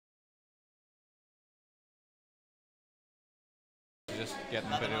getting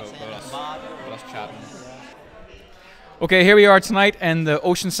a bit of us chatting. Okay, here we are tonight in the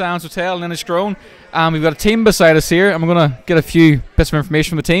Ocean Sounds Hotel in Enniskillen. We've got a team beside us here, and we're going to get a few bits of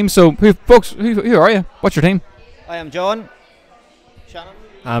information from the team. So, folks, who are you? What's your team? I am John. Shannon.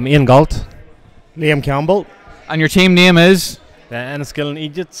 I'm Ian Galt. Liam Campbell. And your team name is? The enniskillen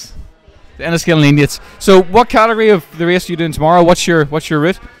eejits. The enniskillen eejits. So, what category of the race are you doing tomorrow? What's your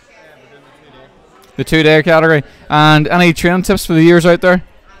route? The 2-day category. And any training tips for the viewers out there?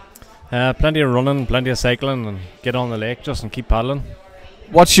 Plenty of running, plenty of cycling, and get on the lake just and keep paddling.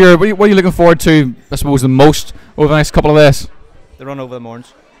 What are you looking forward to, I suppose, the most over the next couple of days? The run over the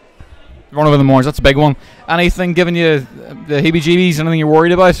Mourns. Run over the Mourns, that's a big one. Anything giving you the heebie-jeebies, anything you're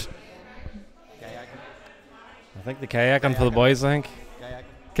worried about? I think the kayaking for the boys, I think.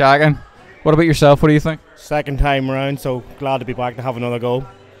 Kayaking. What about yourself, what do you think? Second time round, so glad to be back to have another go.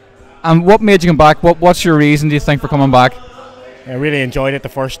 And what made you come back? What's your reason, do you think, for coming back? I really enjoyed it the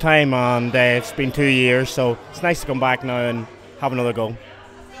first time, and it's been 2 years, so it's nice to come back now and have another go.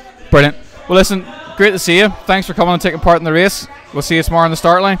 Brilliant. Well, listen, great to see you. Thanks for coming and taking part in the race. We'll see you tomorrow on the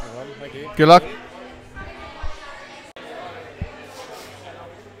start line. Thank you. Good luck.